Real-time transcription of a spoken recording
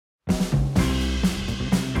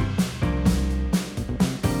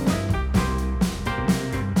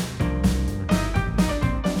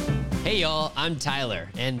Hey y'all, I'm Tyler,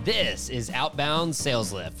 and this is Outbound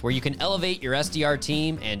Sales Lift, where you can elevate your SDR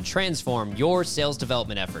team and transform your sales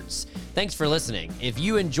development efforts. Thanks for listening. If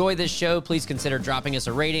you enjoy this show, please consider dropping us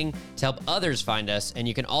a rating to help others find us, and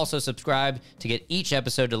you can also subscribe to get each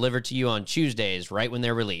episode delivered to you on Tuesdays, right when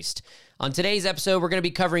they're released. On today's episode, we're going to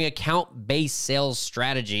be covering account-based sales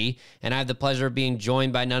strategy, and I have the pleasure of being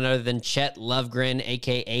joined by none other than Chet Lovegren,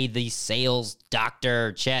 aka the Sales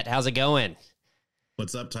Doctor. Chet, how's it going?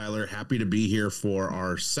 What's up, Tyler? Happy to be here for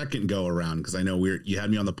our second go around because I know you had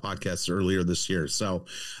me on the podcast earlier this year. So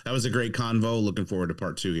that was a great convo. Looking forward to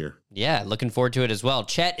part 2 here. Yeah, looking forward to it as well.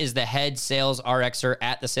 Chet is the head sales RXer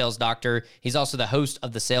at the Sales Doctor. He's also the host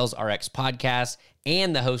of the Sales RX podcast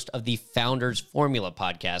and the host of the Founders Formula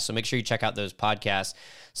podcast. So make sure you check out those podcasts.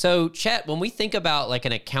 So Chet, when we think about like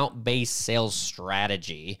an account-based sales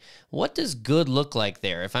strategy, what does good look like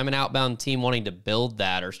there? If I'm an outbound team wanting to build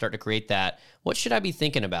that or start to create that, what should I be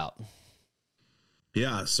thinking about?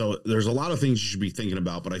 Yeah, so there's a lot of things you should be thinking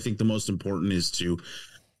about, but I think the most important is to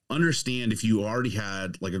understand if you already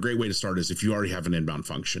had, like a great way to start is if you already have an inbound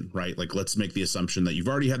function, right? Like let's make the assumption that you've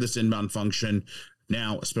already had this inbound function.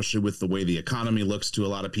 Now, especially with the way the economy looks to a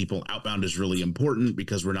lot of people, outbound is really important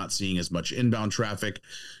because we're not seeing as much inbound traffic.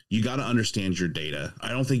 You got to understand your data. I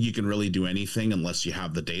don't think you can really do anything unless you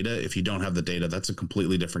have the data. If you don't have the data, that's a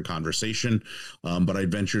completely different conversation. But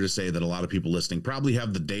I'd venture to say that a lot of people listening probably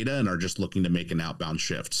have the data and are just looking to make an outbound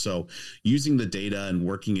shift. So using the data and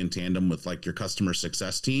working in tandem with like your customer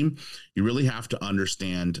success team, you really have to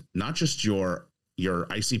understand not just your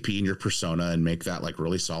ICP and your persona and make that like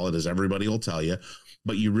really solid, as everybody will tell you,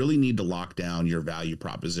 but you really need to lock down your value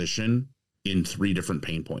proposition in 3 different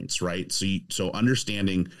pain points, right? So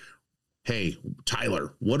understanding, hey,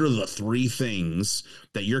 Tyler, what are the 3 things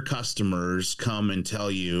that your customers come and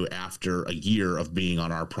tell you after a year of being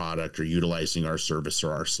on our product or utilizing our service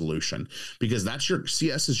or our solution? Because that's your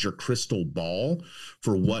CS is your crystal ball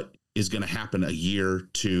for what is going to happen a year,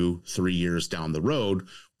 2, 3 years down the road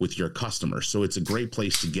with your customers. So it's a great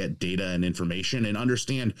place to get data and information and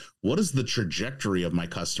understand what does the trajectory of my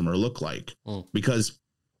customer look like? Because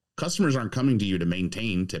customers aren't coming to you to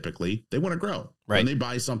maintain typically. They want to grow. Right. When they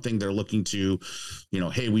buy something, they're looking to,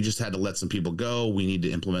 hey, we just had to let some people go. We need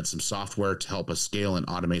to implement some software to help us scale and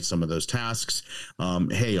automate some of those tasks.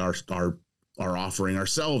 Hey, our offering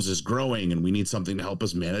ourselves is growing and we need something to help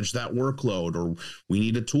us manage that workload, or we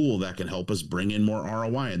need a tool that can help us bring in more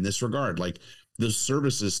ROI in this regard. Like the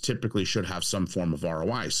services typically should have some form of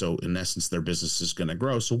ROI. So in essence, their business is going to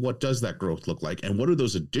grow. So what does that growth look like? And what do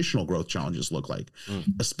those additional growth challenges look like?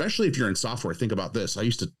 Especially if you're in software, think about this. We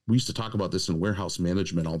used to talk about this in warehouse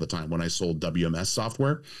management all the time when I sold WMS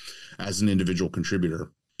software as an individual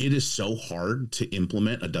contributor. It is so hard to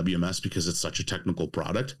implement a WMS because it's such a technical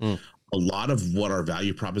product. A lot of what our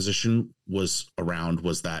value proposition was around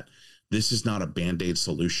was that this is not a Band-Aid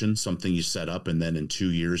solution, something you set up and then in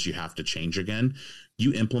 2 years you have to change again.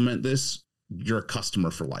 You implement this, you're a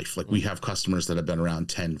customer for life. Like we have customers that have been around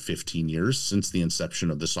 10, 15 years since the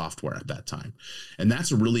inception of the software at that time. And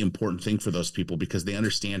that's a really important thing for those people because they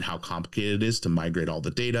understand how complicated it is to migrate all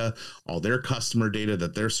the data, all their customer data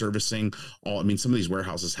that they're servicing. Some of these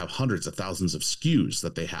warehouses have hundreds of thousands of SKUs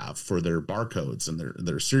that they have for their barcodes and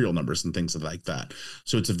their serial numbers and things like that.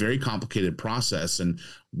 So it's a very complicated process. And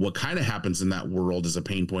what kind of happens in that world as a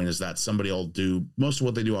pain point is that somebody will do most of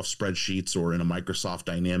what they do off spreadsheets or in a Microsoft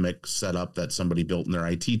Dynamic setup that somebody built in their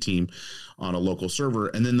IT team on a local server.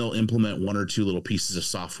 And then they'll implement 1 or 2 little pieces of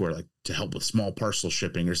software like to help with small parcel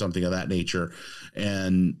shipping or something of that nature.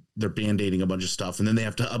 And they're Band-Aiding a bunch of stuff. And then they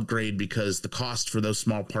have to upgrade because the cost for those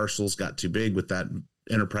small parcels got too big with that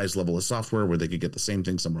enterprise level of software where they could get the same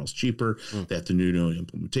thing somewhere else cheaper. They have to do new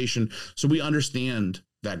implementation. So we understand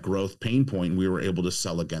that growth pain point, we were able to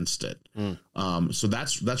sell against it. So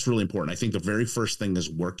that's really important. I think the very first thing is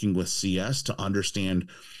working with CS to understand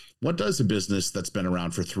what does a business that's been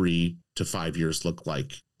around for 3 to 5 years look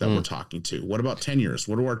like that we're talking to? What about 10 years?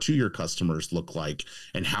 What do our 2-year customers look like?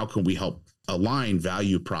 And how can we help align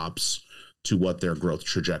value props to what their growth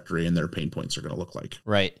trajectory and their pain points are going to look like?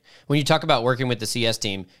 Right. When you talk about working with the CS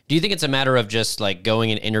team, do you think it's a matter of just like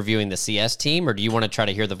going and interviewing the CS team, or do you want to try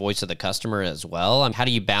to hear the voice of the customer as well? How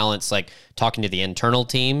do you balance like talking to the internal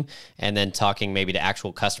team and then talking maybe to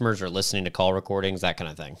actual customers or listening to call recordings, that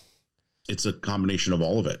kind of thing? It's a combination of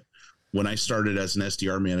all of it. When I started as an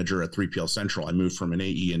SDR manager at 3PL Central, I moved from an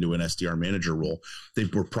AE into an SDR manager role. They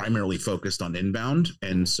were primarily focused on inbound.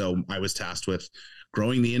 And so I was tasked with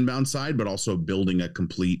growing the inbound side, but also building a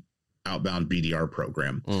complete outbound BDR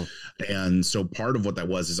program. And so part of what that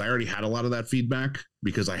was is I already had a lot of that feedback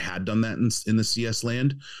because I had done that in the CS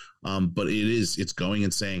land. But it's going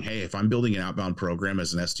and saying, hey, if I'm building an outbound program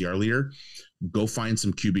as an SDR leader, go find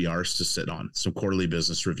some QBRs to sit on, some quarterly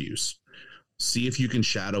business reviews. See if you can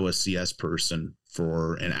shadow a CS person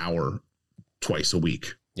for an hour twice a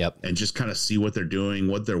week. Yep. And just kind of see what they're doing,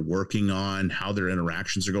 what they're working on, how their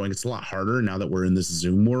interactions are going. It's a lot harder now that we're in this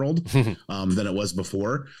Zoom world than it was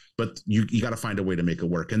before, but you got to find a way to make it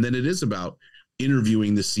work. And then it is about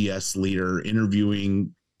interviewing the CS leader,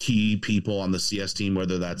 interviewing key people on the CS team,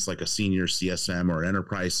 whether that's like a senior CSM or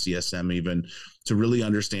enterprise CSM, even, to really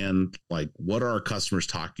understand like what are our customers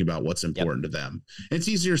talking about, what's important to them. It's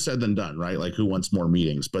easier said than done, right? Like who wants more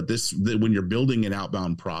meetings? But when you're building an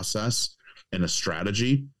outbound process and a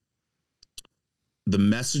strategy, the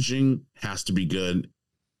messaging has to be good,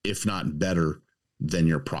 if not better than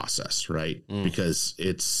your process, right? Because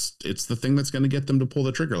it's the thing that's going to get them to pull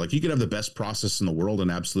the trigger. Like you could have the best process in the world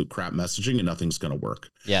and absolute crap messaging and nothing's going to work.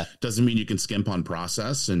 Yeah. Doesn't mean you can skimp on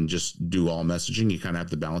process and just do all messaging. You kind of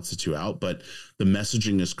have to balance the two out, but the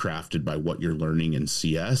messaging is crafted by what you're learning in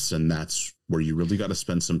CS. And that's where you really got to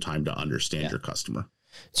spend some time to understand your customer.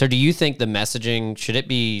 So do you think the messaging, should it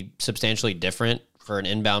be substantially different for an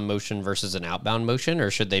inbound motion versus an outbound motion,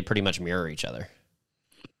 or should they pretty much mirror each other?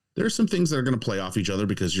 There are some things that are going to play off each other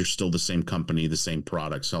because you're still the same company, the same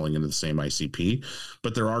product, selling into the same ICP,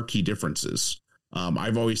 but there are key differences.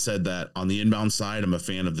 I've always said that on the inbound side, I'm a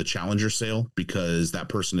fan of the challenger sale because that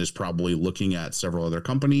person is probably looking at several other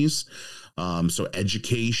companies. So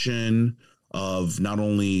education of not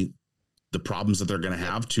only the problems that they're going to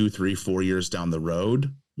have 2, 3, 4 years down the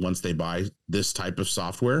road once they buy this type of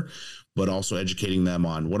software, but also educating them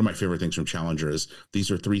on one of my favorite things from Challenger is these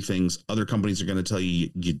are 3 things other companies are going to tell you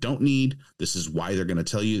you don't need. This is why they're going to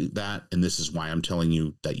tell you that. And this is why I'm telling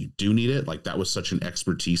you that you do need it. Like that was such an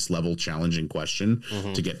expertise level challenging question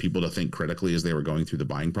to get people to think critically as they were going through the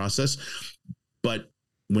buying process. But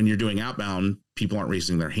when you're doing outbound, people aren't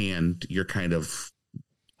raising their hand. You're kind of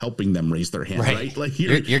helping them raise their hand, right? Like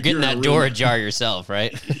you're getting that door ajar yourself,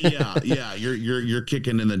 right? yeah. You're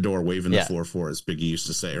kicking in the door, waving the floor for, as Biggie used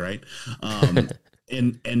to say, right?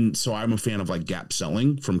 And so I'm a fan of like gap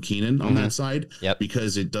selling from Keenan on that side,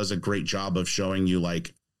 because it does a great job of showing you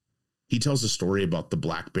like, he tells a story about the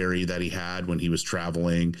BlackBerry that he had when he was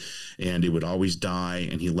traveling and it would always die.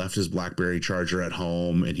 And he left his BlackBerry charger at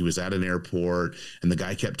home and he was at an airport and the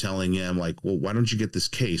guy kept telling him like, well, why don't you get this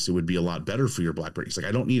case? It would be a lot better for your BlackBerry. He's like,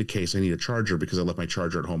 I don't need a case. I need a charger because I left my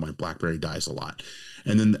charger at home. My BlackBerry dies a lot.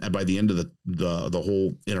 And then by the end of the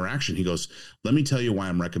whole interaction, he goes, let me tell you why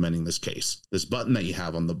I'm recommending this case. This button that you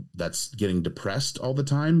have that's getting depressed all the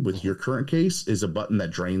time with your current case is a button that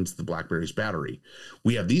drains the BlackBerry's battery.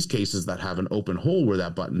 We have these cases that have an open hole where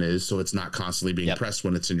that button is, so it's not constantly being pressed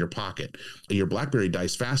when it's in your pocket. And your BlackBerry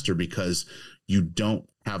dies faster because you don't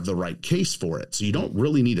have the right case for it. So you don't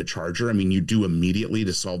really need a charger. I mean, you do immediately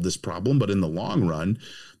to solve this problem, but in the long run,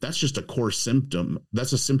 that's just a core symptom.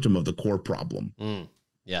 That's a symptom of the core problem.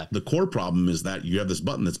 Yeah. The core problem is that you have this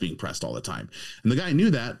button that's being pressed all the time. And the guy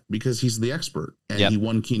knew that because he's the expert, and he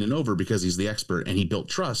won Keenan over because he's the expert, and he built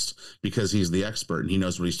trust because he's the expert and he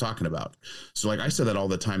knows what he's talking about. So like I said that all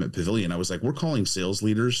the time at Pavilion, I was like, we're calling sales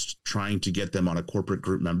leaders, trying to get them on a corporate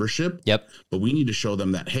group membership. But we need to show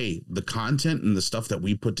them that, hey, the content and the stuff that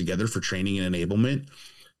we put together for training and enablement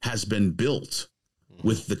has been built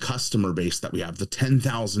with the customer base that we have, the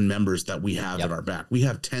 10,000 members that we have at our back. We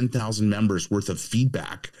have 10,000 members worth of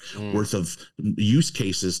feedback, worth of use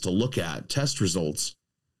cases to look at, test results.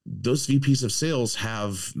 Those VPs of sales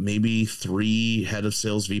have maybe 3 head of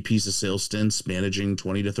sales VPs of sales stints managing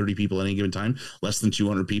 20 to 30 people at any given time, less than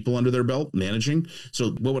 200 people under their belt managing.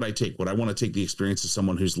 So what would I take? Would I want to take the experience of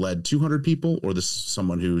someone who's led 200 people or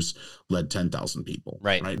someone who's led 10,000 people?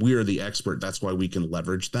 Right. We are the expert. That's why we can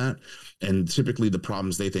leverage that. And typically the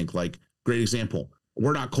problems they think, like, great example,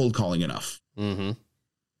 we're not cold calling enough.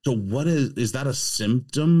 So what is that a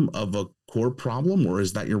symptom of a core problem, or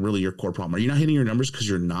is that really your core problem? Are you not hitting your numbers because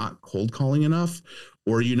you're not cold calling enough?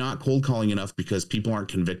 Or are you not cold calling enough because people aren't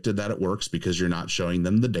convicted that it works because you're not showing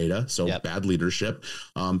them the data? So bad leadership.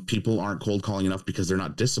 People aren't cold calling enough because they're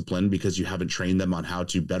not disciplined, because you haven't trained them on how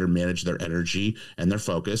to better manage their energy and their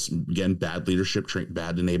focus. Again, bad leadership,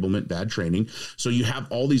 bad enablement, bad training. So you have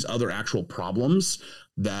all these other actual problems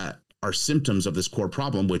that are symptoms of this core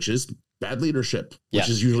problem, which is bad leadership, which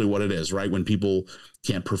is usually what it is, right? When people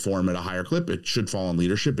can't perform at a higher clip, it should fall on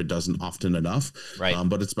leadership. It doesn't often enough. Right.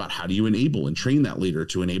 But it's about how do you enable and train that leader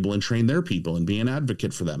to enable and train their people and be an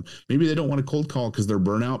advocate for them. Maybe they don't want to cold call because they're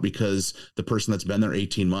burnout because the person that's been there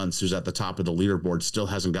 18 months, who's at the top of the leaderboard, still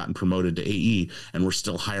hasn't gotten promoted to AE. And we're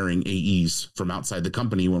still hiring AEs from outside the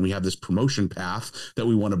company when we have this promotion path that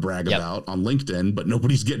we want to brag about on LinkedIn, but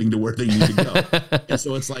nobody's getting to where they need to go. And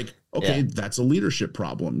so it's like, okay, that's a leadership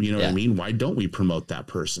problem. You know what I mean? Why don't we promote that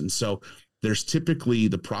person? So there's typically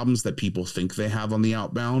the problems that people think they have on the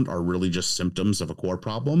outbound are really just symptoms of a core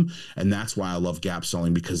problem. And that's why I love gap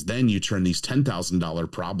selling, because then you turn these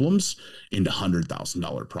 $10,000 problems into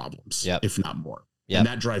 $100,000 problems, if not more. And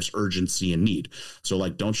that drives urgency and need. So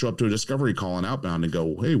like, don't show up to a discovery call on outbound and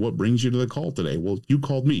go, hey, what brings you to the call today? Well, you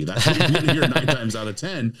called me. That's what you're going to hear 9 times out of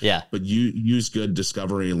 10. But you use good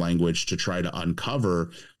discovery language to try to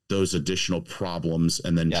uncover those additional problems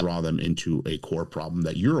and then draw them into a core problem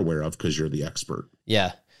that you're aware of because you're the expert.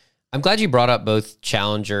 Yeah. I'm glad you brought up both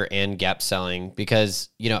challenger and gap selling because,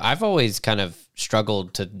 you know, I've always kind of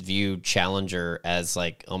struggled to view challenger as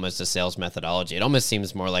like almost a sales methodology. It almost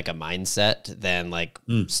seems more like a mindset than like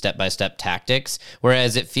step-by-step tactics.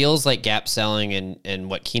 Whereas it feels like gap selling and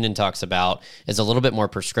what Keenan talks about is a little bit more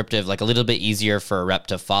prescriptive, like a little bit easier for a rep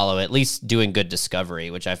to follow, at least doing good discovery,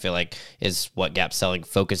 which I feel like is what gap selling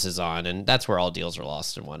focuses on. And that's where all deals are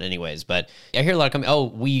lost and won anyways. But I hear a lot of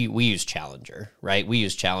companies, we use challenger, right? We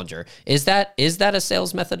use challenger. Is that a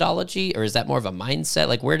sales methodology or is that more of a mindset?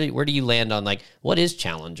 Like where do you land on like, what is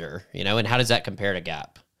challenger, you know, and how does that compare to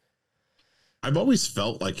gap? I've always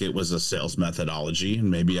felt like it was a sales methodology,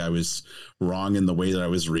 and maybe I was wrong in the way that I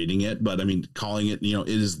was reading it, but I mean, calling it, you know, it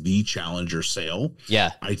is the challenger sale.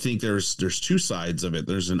 Yeah. I think there's two sides of it.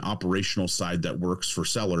 There's an operational side that works for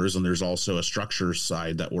sellers, and there's also a structure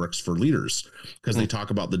side that works for leaders, because they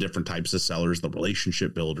talk about the different types of sellers, the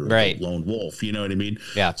relationship builder, the lone wolf, you know what I mean?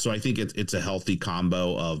 Yeah. So I think it's a healthy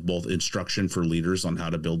combo of both instruction for leaders on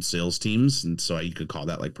how to build sales teams. And so you could call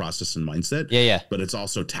that like process and mindset. Yeah. But it's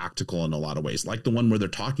also tactical in a lot of ways, like the one where they're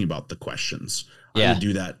talking about the questions. I would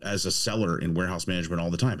do that as a seller in warehouse management all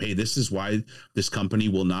the time. Hey, this is why this company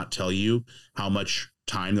will not tell you how much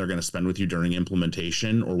time they're going to spend with you during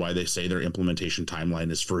implementation, or why they say their implementation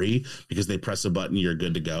timeline is free, because they press a button, you're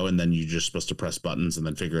good to go. And then you're just supposed to press buttons and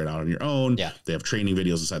then figure it out on your own. Yeah. They have training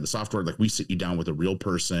videos inside the software. Like we sit you down with a real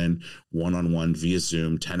person, one-on-one via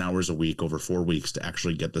Zoom, 10 hours a week over 4 weeks to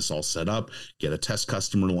actually get this all set up, get a test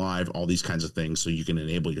customer live, all these kinds of things so you can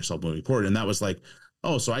enable yourself moving forward. And that was like,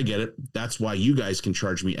 oh, so I get it. That's why you guys can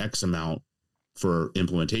charge me X amount for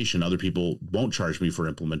implementation. Other people won't charge me for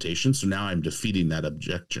implementation. So now I'm defeating that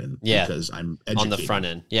objection because I'm educating on the front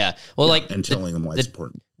end. Yeah. Well, and telling them why it's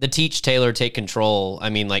important. The teach, tailor, take control. I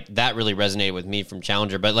mean, like that really resonated with me from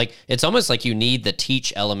Challenger, but like, it's almost like you need the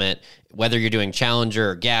teach element, whether you're doing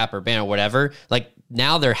Challenger or Gap or Banner or whatever. Like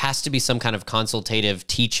now there has to be some kind of consultative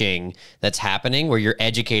teaching that's happening where you're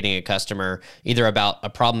educating a customer either about a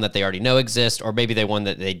problem that they already know exists, or maybe they one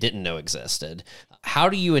that they didn't know existed. How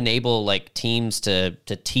do you enable like teams to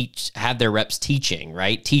teach, have their reps teaching,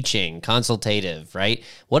 right? Teaching, consultative, right?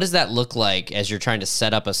 What does that look like as you're trying to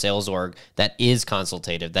set up a sales org that is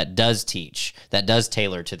consultative, that does teach, that does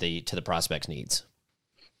tailor to the prospect's needs?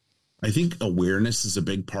 I think awareness is a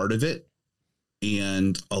big part of it.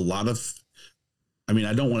 And a lot of, I mean,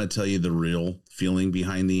 I don't want to tell you the real feeling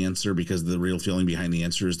behind the answer, because the real feeling behind the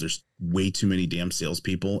answer is there's way too many damn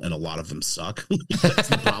salespeople and a lot of them suck. That's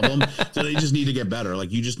the problem. So they just need to get better.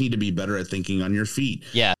 Like you just need to be better at thinking on your feet.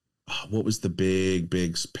 Yeah. What was the big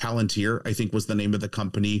Palantir, I think was the name of the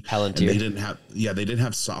company. Palantir. And they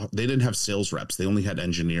didn't have sales reps. They only had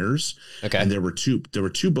engineers. Okay. And there were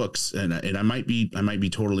two books, and I might be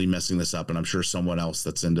totally messing this up, and I'm sure someone else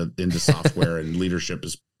that's into software and leadership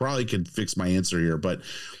is probably could fix my answer here, but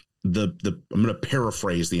I'm going to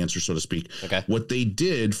paraphrase the answer, so to speak. Okay. What they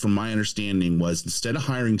did, from my understanding, was instead of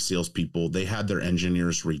hiring salespeople, they had their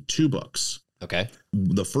engineers read 2 books. Okay.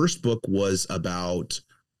 The first book was about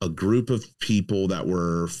a group of people that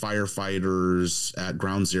were firefighters at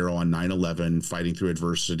ground zero on 9/11, fighting through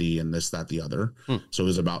adversity and this, that, the other. So it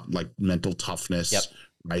was about like mental toughness,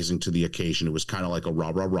 rising to the occasion. It was kind of like a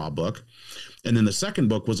rah book. And then the second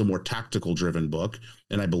book was a more tactical driven book.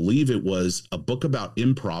 And I believe it was a book about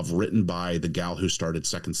improv written by the gal who started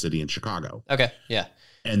Second City in Chicago. Okay. Yeah.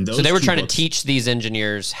 And so they were trying to teach these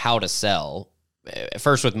engineers how to sell.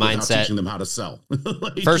 First with mindset, teaching them how to sell.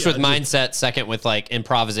 First with mindset, second with like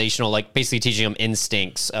improvisational, like basically teaching them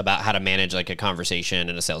instincts about how to manage like a conversation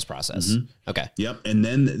and a sales process. Okay. Yep. And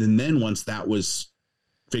then once that was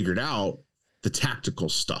figured out, the tactical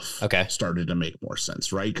stuff Okay. started to make more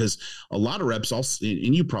sense, right? Because a lot of reps also,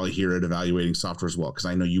 and you probably hear it evaluating software as well, because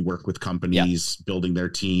I know you work with companies building their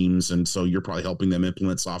teams, and so you're probably helping them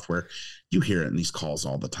implement software. You hear it in these calls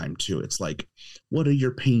all the time too. It's like, what are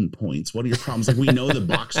your pain points? What are your problems? Like, we know the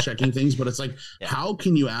box checking things, but it's like, how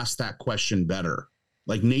can you ask that question better?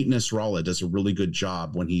 Like Nate Nasrallah does a really good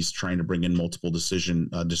job when he's trying to bring in multiple decision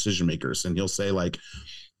makers, and he'll say, like,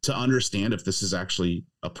 to understand if this is actually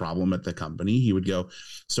a problem at the company, he would go,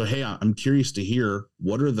 so, hey, I'm curious to hear,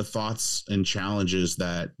 what are the thoughts and challenges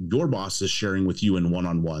that your boss is sharing with you in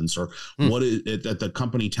one-on-ones, or what is at the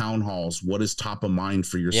company town halls? What is top of mind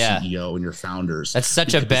for your CEO and your founders? That's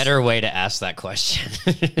such a better way to ask that question.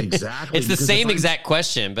 Exactly. It's the same exact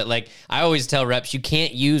question, but like I always tell reps, you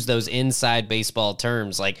can't use those inside baseball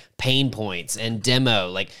terms like pain points and demo.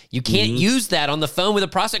 Like you can't use that on the phone with a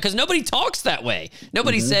prospect because nobody talks that way.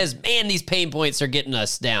 Nobody says, man, these pain points are getting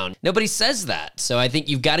us down. Nobody says that. So I think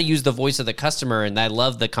you've got to use the voice of the customer, and I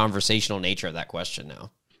love the conversational nature of that question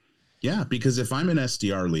now. Yeah, because if I'm an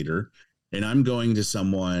SDR leader and I'm going to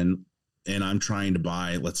someone and I'm trying to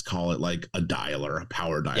buy, let's call it like a dialer, a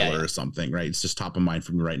power dialer or something, right? It's just top of mind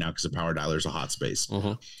for me right now because a power dialer is a hot space.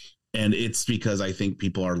 And it's because I think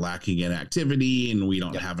people are lacking in activity and we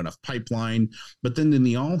don't have enough pipeline. But then in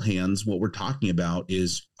the all hands, what we're talking about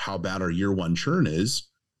is how bad our year one churn is.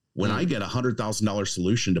 When I get $100,000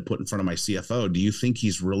 solution to put in front of my CFO, do you think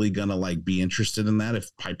he's really going to like be interested in that if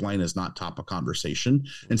pipeline is not top of conversation?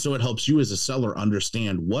 And so it helps you as a seller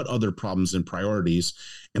understand what other problems and priorities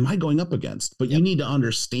am I going up against? But you need to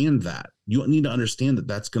understand that. You need to understand that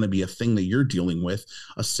that's going to be a thing that you're dealing with.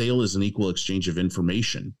 A sale is an equal exchange of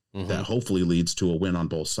information that hopefully leads to a win on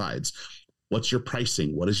both sides. What's your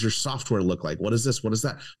pricing? What does your software look like? What is this? What is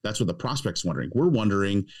that? That's what the prospect's wondering. We're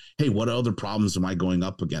wondering, hey, what other problems am I going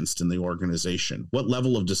up against in the organization? What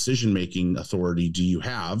level of decision-making authority do you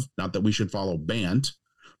have? Not that we should follow BANT,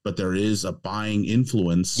 but there is a buying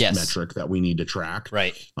influence metric that we need to track.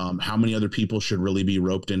 Right. How many other people should really be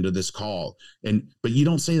roped into this call? But you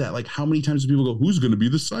don't say that. Like, how many times do people go, who's going to be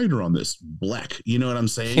the signer on this? Bleck. You know what I'm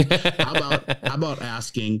saying? How about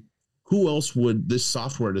asking, who else would this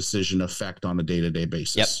software decision affect on a day-to-day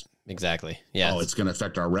basis? Yep, exactly. Yeah. Oh, it's going to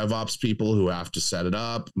affect our RevOps people who have to set it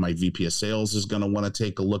up. My VP of sales is going to want to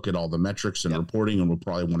take a look at all the metrics and reporting, and we'll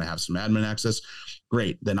probably want to have some admin access.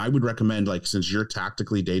 Great. Then I would recommend, like, since you're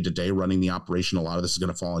tactically day-to-day running the operation, a lot of this is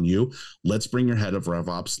going to fall on you. Let's bring your head of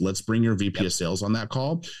RevOps. Let's bring your VP of sales on that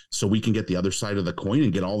call so we can get the other side of the coin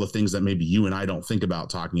and get all the things that maybe you and I don't think about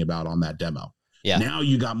talking about on that demo. Yeah. Now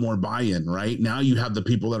you got more buy-in, right? Now you have the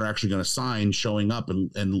people that are actually going to sign showing up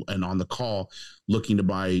and on the call looking to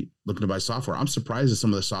buy software. I'm surprised at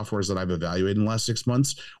some of the softwares that I've evaluated in the last 6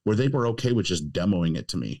 months where they were okay with just demoing it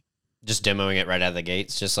to me. Just demoing it right out of the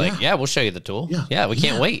gates. Just like, we'll show you the tool. Yeah, we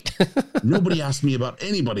can't wait. Nobody asked me about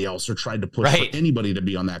anybody else or tried to push for anybody to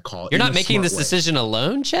be on that call. You're not making this decision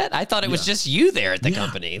alone, Chet? I thought it was just you there at the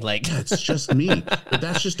company. Like, it's just me. But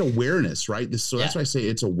that's just awareness, right? So that's why I say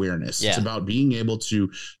it's awareness. It's about being able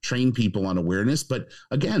to train people on awareness. But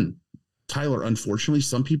again, Tyler, unfortunately,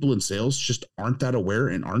 some people in sales just aren't that aware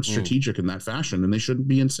and aren't strategic in that fashion, and they shouldn't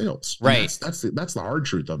be in sales. Right. That's the hard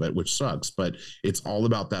truth of it, which sucks. But it's all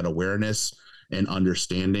about that awareness and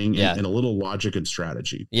understanding and a little logic and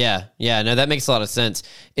strategy. Yeah. No, that makes a lot of sense.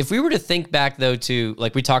 If we were to think back, though, to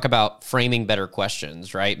like we talk about framing better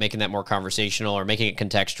questions, right? Making that more conversational or making it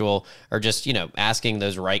contextual or just, asking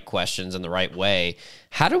those right questions in the right way.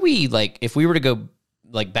 How do we, like, if we were to go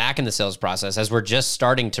like back in the sales process as we're just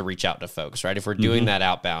starting to reach out to folks, right? If we're doing that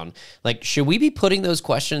outbound, like, should we be putting those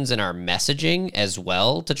questions in our messaging as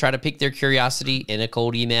well to try to pique their curiosity in a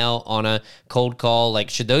cold email, on a cold call? Like,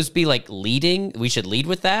 should those be like leading? We should lead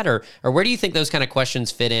with that, or where do you think those kind of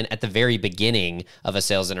questions fit in at the very beginning of a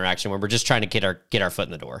sales interaction when we're just trying to get our foot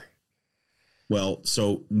in the door? Well,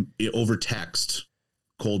 so over text,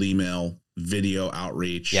 cold email, video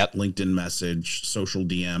outreach, LinkedIn message, social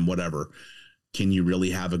DM, whatever. Can you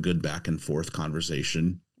really have a good back and forth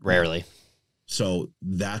conversation? Rarely. So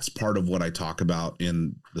that's part of what I talk about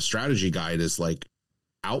in the strategy guide is like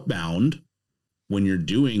outbound, when you're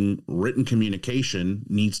doing written communication,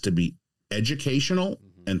 needs to be educational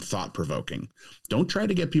and thought-provoking. Don't try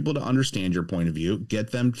to get people to understand your point of view. Get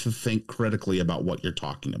them to think critically about what you're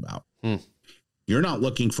talking about. You're not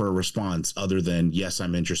looking for a response other than, yes,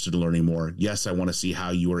 I'm interested in learning more. Yes, I want to see how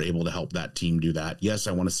you were able to help that team do that. Yes,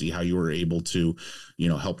 I want to see how you were able to,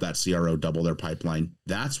 help that CRO double their pipeline.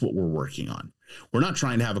 That's what we're working on. We're not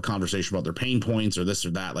trying to have a conversation about their pain points or this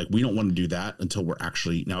or that. Like, we don't want to do that until we're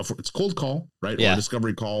actually, now, if it's a cold call, right? Or a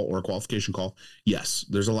discovery call or a qualification call. Yes,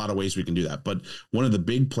 there's a lot of ways we can do that. But one of the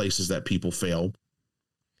big places that people fail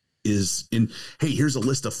is in, hey, here's a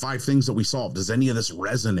list of 5 things that we solved. Does any of this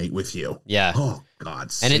resonate with you? Yeah. Oh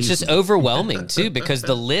God. And it's just overwhelming too, because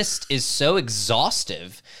the list is so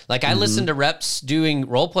exhaustive. Like, I listen to reps doing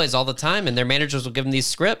role plays all the time, and their managers will give them these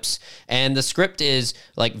scripts, and the script is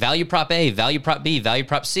like value prop A, value prop B, value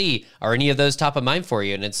prop C. Are any of those top of mind for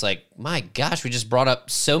you? And it's like, my gosh, we just brought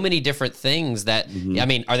up so many different things that, I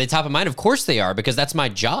mean, are they top of mind? Of course they are, because that's my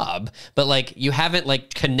job. But like, you haven't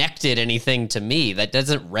like connected anything to me that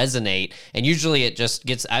doesn't resonate. And usually it just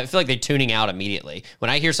gets, I feel like they're tuning out immediately. When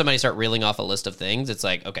I hear somebody start reeling off a list of things, it's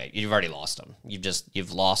like, okay, you've already lost them.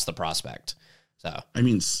 You've lost the prospect. So, I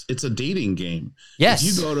mean, it's a dating game. Yes.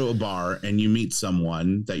 If you go to a bar and you meet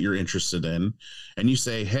someone that you're interested in and you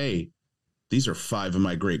say, hey, these are 5 of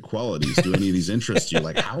my great qualities. Do any of these interest you?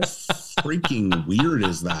 Like, how freaking weird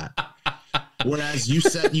is that? Whereas you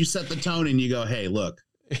set the tone and you go, hey, look,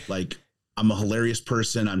 like, I'm a hilarious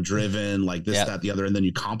person. I'm driven, like this, that, the other. And then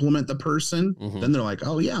you compliment the person. Then they're like,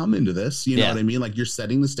 oh yeah, I'm into this. You know what I mean? Like, you're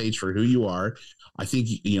setting the stage for who you are. I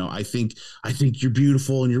think you're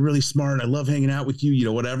beautiful and you're really smart. I love hanging out with you, you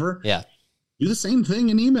know, whatever. Yeah. Do the same thing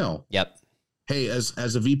in email. Yep. Hey,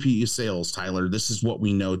 as a VP of sales, Tyler, this is what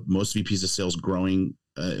we know most VPs of sales growing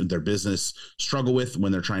their business struggle with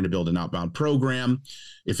when they're trying to build an outbound program.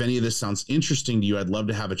 If any of this sounds interesting to you, I'd love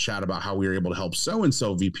to have a chat about how we were able to help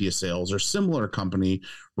so-and-so VP of sales or similar company,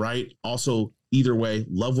 right? Also, either way,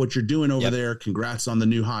 love what you're doing over there. Congrats on the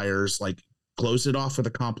new hires. Like, close it off with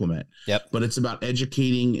a compliment. Yep. But it's about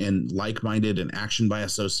educating and like-minded and action by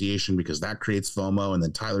association, because that creates FOMO. And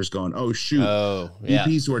then Tyler's going, oh shoot,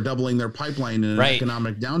 VPs who are doubling their pipeline in an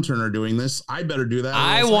economic downturn are doing this. I better do that.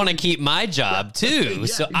 I want to keep my job too.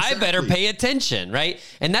 So exactly. I better pay attention. Right.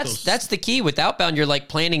 And that's the key with outbound. You're like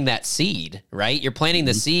planting that seed, right? You're planting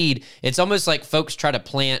the seed. It's almost like folks try to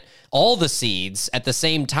plant all the seeds at the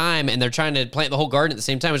same time, and they're trying to plant the whole garden at the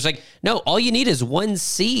same time. It's like, no, all you need is one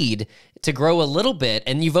seed to grow a little bit,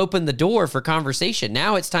 and you've opened the door for conversation.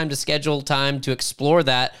 Now it's time to schedule time to explore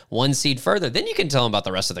that one seed further. Then you can tell them about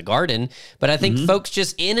the rest of the garden. But I think folks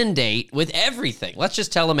just inundate with everything. Let's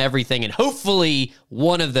just tell them everything, and hopefully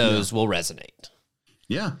one of those will resonate.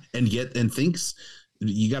 Yeah. And thinks,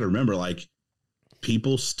 you got to remember, like,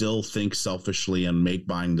 people still think selfishly and make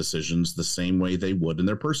buying decisions the same way they would in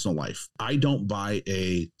their personal life. I don't buy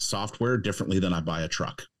a software differently than I buy a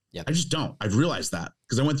truck. Yep. I just don't. I've realized that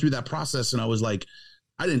because I went through that process and I was like,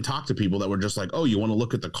 I didn't talk to people that were just like, oh, you want to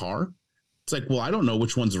look at the car? It's like, well, I don't know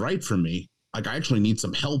which one's right for me. Like, I actually need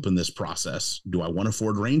some help in this process. Do I want a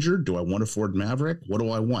Ford Ranger? Do I want a Ford Maverick? What do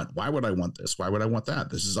I want? Why would I want this? Why would I want that?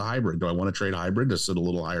 This is a hybrid. Do I want to trade hybrid to sit a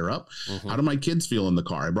little higher up? How do my kids feel in the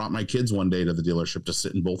car? I brought my kids one day to the dealership to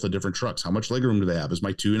sit in both the different trucks. How much legroom do they have? Is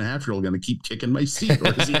my 2.5-year-old going to keep kicking my seat,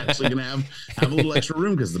 or is he actually going to have a little extra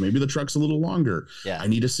room because maybe the truck's a little longer? I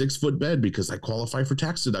need a 6-foot bed because I qualify for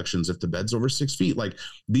tax deductions if the bed's over 6 feet. Like,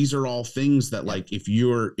 these are all things that, like, if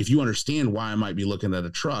you understand why I might be looking at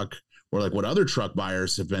a truck, or like what other truck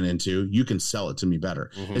buyers have been into, you can sell it to me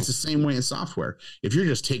better. It's the same way in software. If you're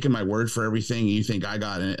just taking my word for everything and you think I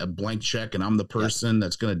got a blank check and I'm the person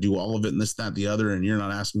that's going to do all of it and this, that, the other, and you're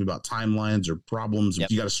not asking me about timelines or problems,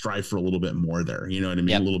 you got to strive for a little bit more there. You know what I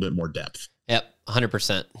mean? A little bit more depth. Yep.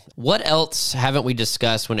 100%. What else haven't we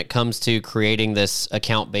discussed when it comes to creating this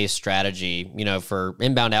account-based strategy, you know, for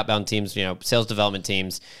inbound, outbound teams, you know, sales development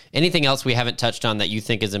teams? Anything else we haven't touched on that you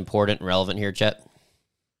think is important and relevant here, Chet?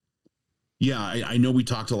 Yeah, I know we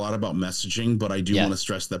talked a lot about messaging, but I do want to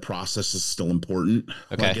stress that process is still important.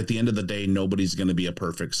 Okay. Like, at the end of the day, nobody's going to be a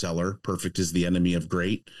perfect seller. Perfect is the enemy of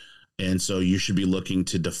great. And so you should be looking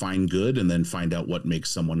to define good and then find out what makes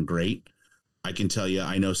someone great. I can tell you,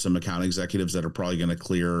 I know some account executives that are probably going to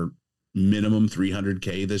clear minimum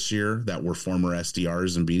 $300K this year that were former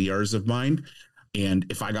SDRs and BDRs of mine. And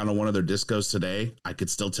if I got on one of their discos today, I could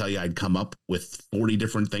still tell you I'd come up with 40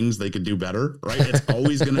 different things they could do better, right? It's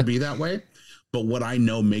always going to be that way. But what I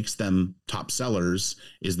know makes them top sellers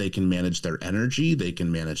is they can manage their energy. They can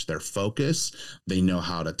manage their focus. They know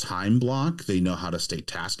how to time block. They know how to stay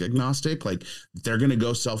task agnostic. Like, they're going to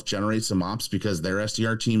go self-generate some ops because their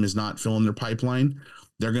SDR team is not filling their pipeline.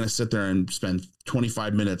 They're going to sit there and spend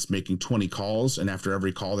 25 minutes making 20 calls. And after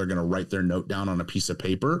every call, they're going to write their note down on a piece of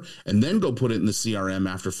paper and then go put it in the CRM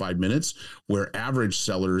after 5 minutes, where average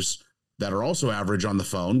sellers that are also average on the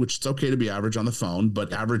phone, which it's okay to be average on the phone,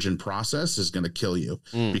 but average in process is going to kill you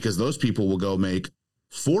because those people will go make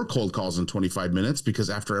 4 cold calls in 25 minutes, because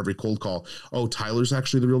after every cold call, oh, Tyler's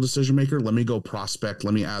actually the real decision maker. Let me go prospect.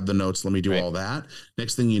 Let me add the notes. Let me do all that.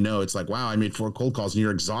 Next thing you know, it's like, wow, I made 4 cold calls and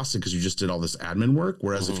you're exhausted because you just did all this admin work.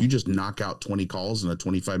 Whereas if you just knock out 20 calls in a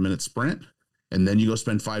 25-minute sprint, and then you go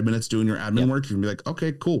spend 5 minutes doing your admin work, you can be like,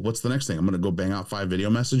 okay, cool. What's the next thing? I'm going to go bang out 5 video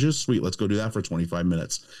messages. Sweet. Let's go do that for 25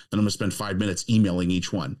 minutes. Then I'm going to spend 5 minutes emailing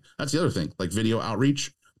each one. That's the other thing. Like video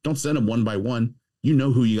outreach. Don't send them one by one. You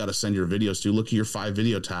know who you got to send your videos to. Look at your 5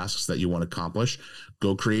 video tasks that you want to accomplish.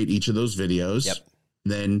 Go create each of those videos.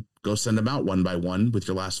 Then go send them out one by one with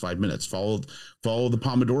your last 5 minutes. Follow the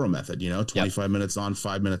Pomodoro method, 25 minutes on,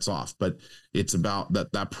 5 minutes off. But it's about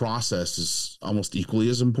that process is almost equally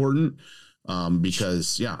as important.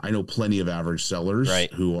 Because I know plenty of average sellers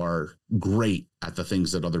who are great at the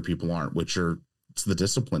things that other people aren't, it's the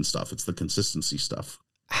discipline stuff. It's the consistency stuff.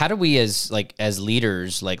 How do we as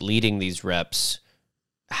leaders, like leading these reps,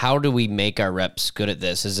 how do we make our reps good at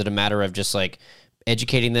this? Is it a matter of just like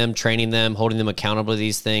educating them, training them, holding them accountable to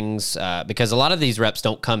these things? Because a lot of these reps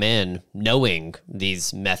don't come in knowing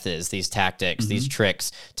these methods, these tactics, these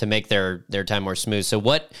tricks to make their time more smooth. So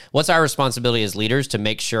what's our responsibility as leaders to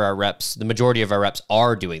make sure our reps, the majority of our reps,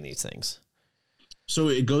 are doing these things? So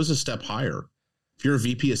it goes a step higher. If you're a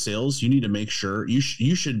VP of sales, you need to make sure you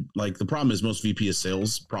should, like, the problem is most VP of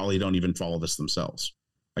sales probably don't even follow this themselves.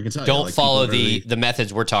 I can tell don't follow the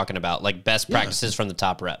methods we're talking about, like best practices from the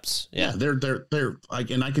top reps. They're like,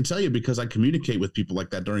 and I can tell you because I communicate with people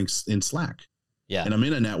like that in Slack. And I'm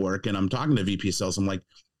in a network and I'm talking to VP sales. I'm like,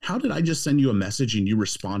 how did I just send you a message and you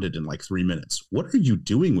responded in like 3 minutes? What are you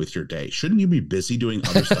doing with your day? Shouldn't you be busy doing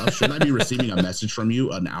other stuff? Shouldn't I be receiving a message from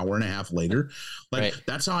you an hour and a half later? Like,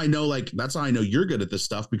 that's how I know you're good at this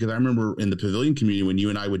stuff, because I remember in the Pavilion community, when you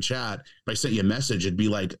and I would chat, if I sent you a message, it'd be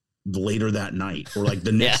like later that night or like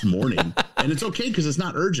the next morning. And it's okay because it's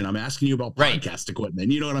not urgent. I'm asking you about podcast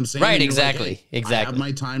equipment. You know what I'm saying? Exactly. Like, hey, exactly. I have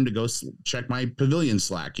my time to go check my Pavilion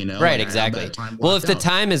Slack, Exactly. Well, if the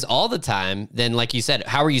time is all the time, then like you said,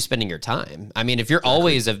 how are you spending your time? I mean, if you're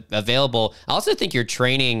always available, I also think you're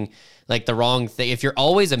training like the wrong thing. If you're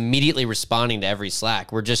always immediately responding to every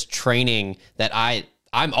Slack, we're just training that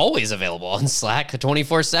I'm always available on Slack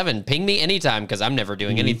 24/7. Ping me anytime because I'm never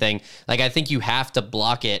doing anything. Like, I think you have to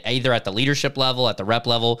block it either at the leadership level, at the rep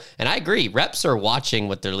level. And I agree, reps are watching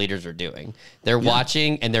what their leaders are doing. They're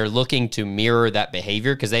watching and they're looking to mirror that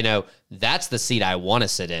behavior because they know that's the seat I want to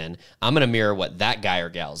sit in. I'm going to mirror what that guy or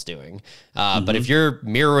gal's doing. But if you're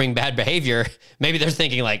mirroring bad behavior, maybe they're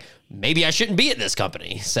thinking like, maybe I shouldn't be at this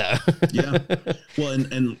company. So well,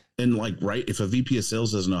 and like, right, if a VP of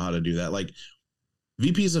sales doesn't know how to do that, like,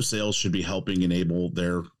 VPs of sales should be helping enable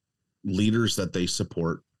their leaders that they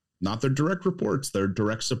support, not their direct reports, their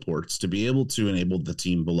direct supports, to be able to enable the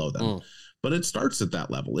team below them. But it starts at that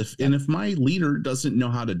level. If my leader doesn't know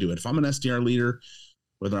how to do it, if I'm an SDR leader,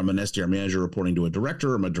 whether I'm an SDR manager reporting to a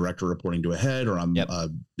director, or I'm a director reporting to a head, or I'm a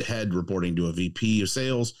head reporting to a VP of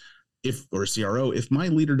sales, or a CRO, if my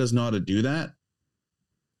leader doesn't know how to do that,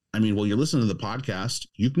 I mean, well, you're listening to the podcast,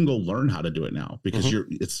 you can go learn how to do it now, because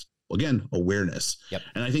it's again, awareness.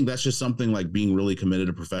 And I think that's just something like being really committed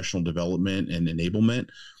to professional development and enablement.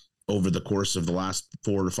 Over the course of the last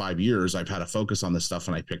 4 to 5 years, I've had a focus on this stuff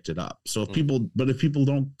and I picked it up. So if people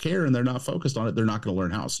don't care and they're not focused on it, they're not going to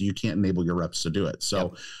learn how. So you can't enable your reps to do it.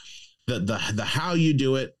 So the how you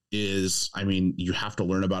do it is, I mean, you have to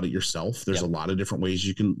learn about it yourself. There's a lot of different ways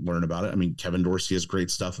you can learn about it. I mean, Kevin Dorsey has great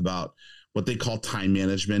stuff about what they call time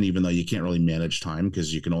management, even though you can't really manage time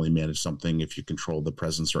because you can only manage something if you control the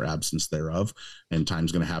presence or absence thereof, and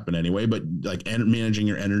time's going to happen anyway. But like managing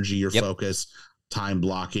your energy, your focus, time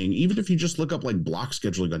blocking, even if you just look up like block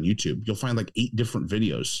scheduling on YouTube, you'll find like 8 different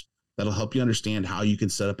videos that'll help you understand how you can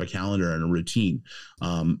set up a calendar and a routine.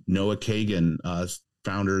 Noah Kagan,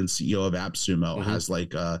 founder and CEO of AppSumo, has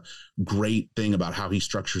like a great thing about how he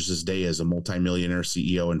structures his day as a multimillionaire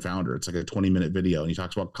CEO and founder. It's like a 20-minute video, and he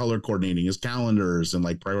talks about color coordinating his calendars and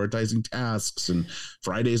like prioritizing tasks, and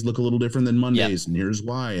Fridays look a little different than Mondays, and here's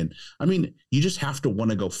why. And I mean, you just have to want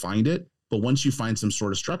to go find it. But once you find some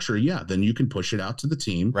sort of structure, then you can push it out to the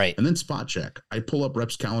team, and then spot check. I pull up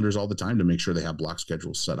reps calendars all the time to make sure they have block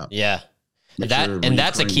schedules set up.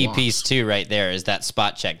 That's a key piece too, right there, is that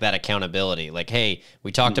spot check, that accountability. Like, hey,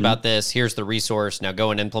 we talked about this. Here's the resource. Now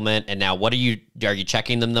go and implement. And now are you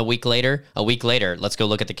checking them a week later? A week later, let's go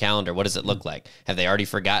look at the calendar. What does it look like? Have they already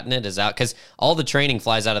forgotten it? Is out? Because all the training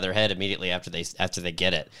flies out of their head immediately after they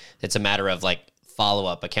get it. It's a matter of like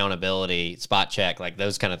follow-up, accountability, spot check. Like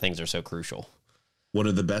those kind of things are so crucial. One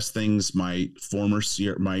of the best things my former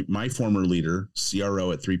leader,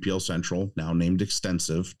 CRO at 3PL Central, now named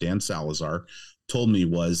Extensive, Dan Salazar, told me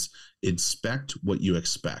was inspect what you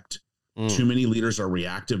expect. Too many leaders are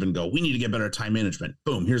reactive and go, we need to get better at time management.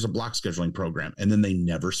 Boom, here's a block scheduling program. And then they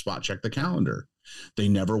never spot check the calendar. They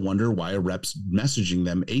never wonder why a rep's messaging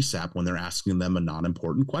them ASAP when they're asking them a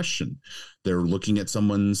non-important question. They're looking at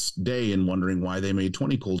someone's day and wondering why they made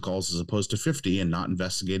 20 cold calls as opposed to 50 and not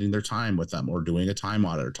investigating their time with them or doing a time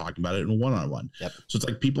audit or talking about it in a one-on-one. Yep. So it's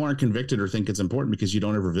like people aren't convicted or think it's important because you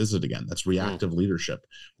don't ever visit again. That's reactive leadership.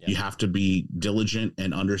 Yep. You have to be diligent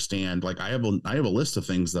and understand. Like I have a list of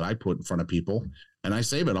things that I put in front of people and I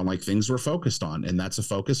save it on like things we're focused on. And that's a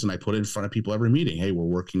focus. And I put it in front of people every meeting. Hey, we're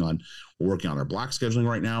working on our block scheduling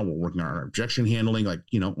right now. We're working on our objection handling, like,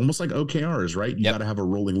 almost like OKRs, right? You got to have a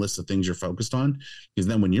rolling list of things you're focused on, because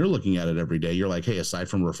then when you're looking at it every day, you're like, hey, aside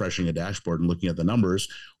from refreshing a dashboard and looking at the numbers,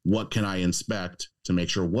 what can I inspect to make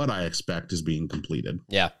sure what I expect is being completed?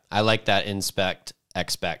 Yeah. I like that expect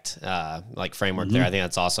like framework there. I think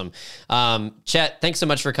that's awesome. Chet, thanks so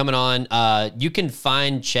much for coming on. You can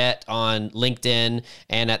find Chet on LinkedIn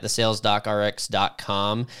and at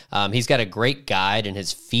thesalesdocrx.com. He's got a great guide in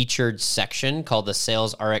his featured section called the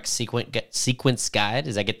Sales RX Sequence Guide.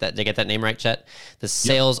 Did I get that name right, Chet? The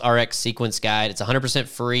Sales RX Sequence Guide. It's 100%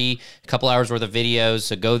 free, a couple hours worth of videos.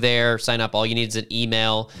 So go there, sign up. All you need is an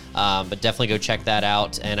email, but definitely go check that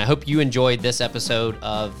out. And I hope you enjoyed this episode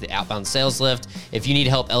of the Outbound Sales Lift. If you need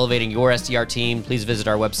help elevating your SDR team, please visit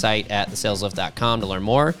our website at thesaleslift.com to learn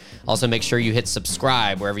more. Also, make sure you hit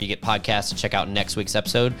subscribe wherever you get podcasts to check out next week's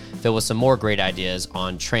episode, filled with some more great ideas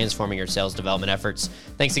on transforming your sales development efforts.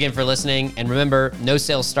 Thanks again for listening. And remember, no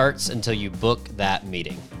sales starts until you book that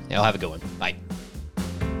meeting. Y'all have a good one. Bye.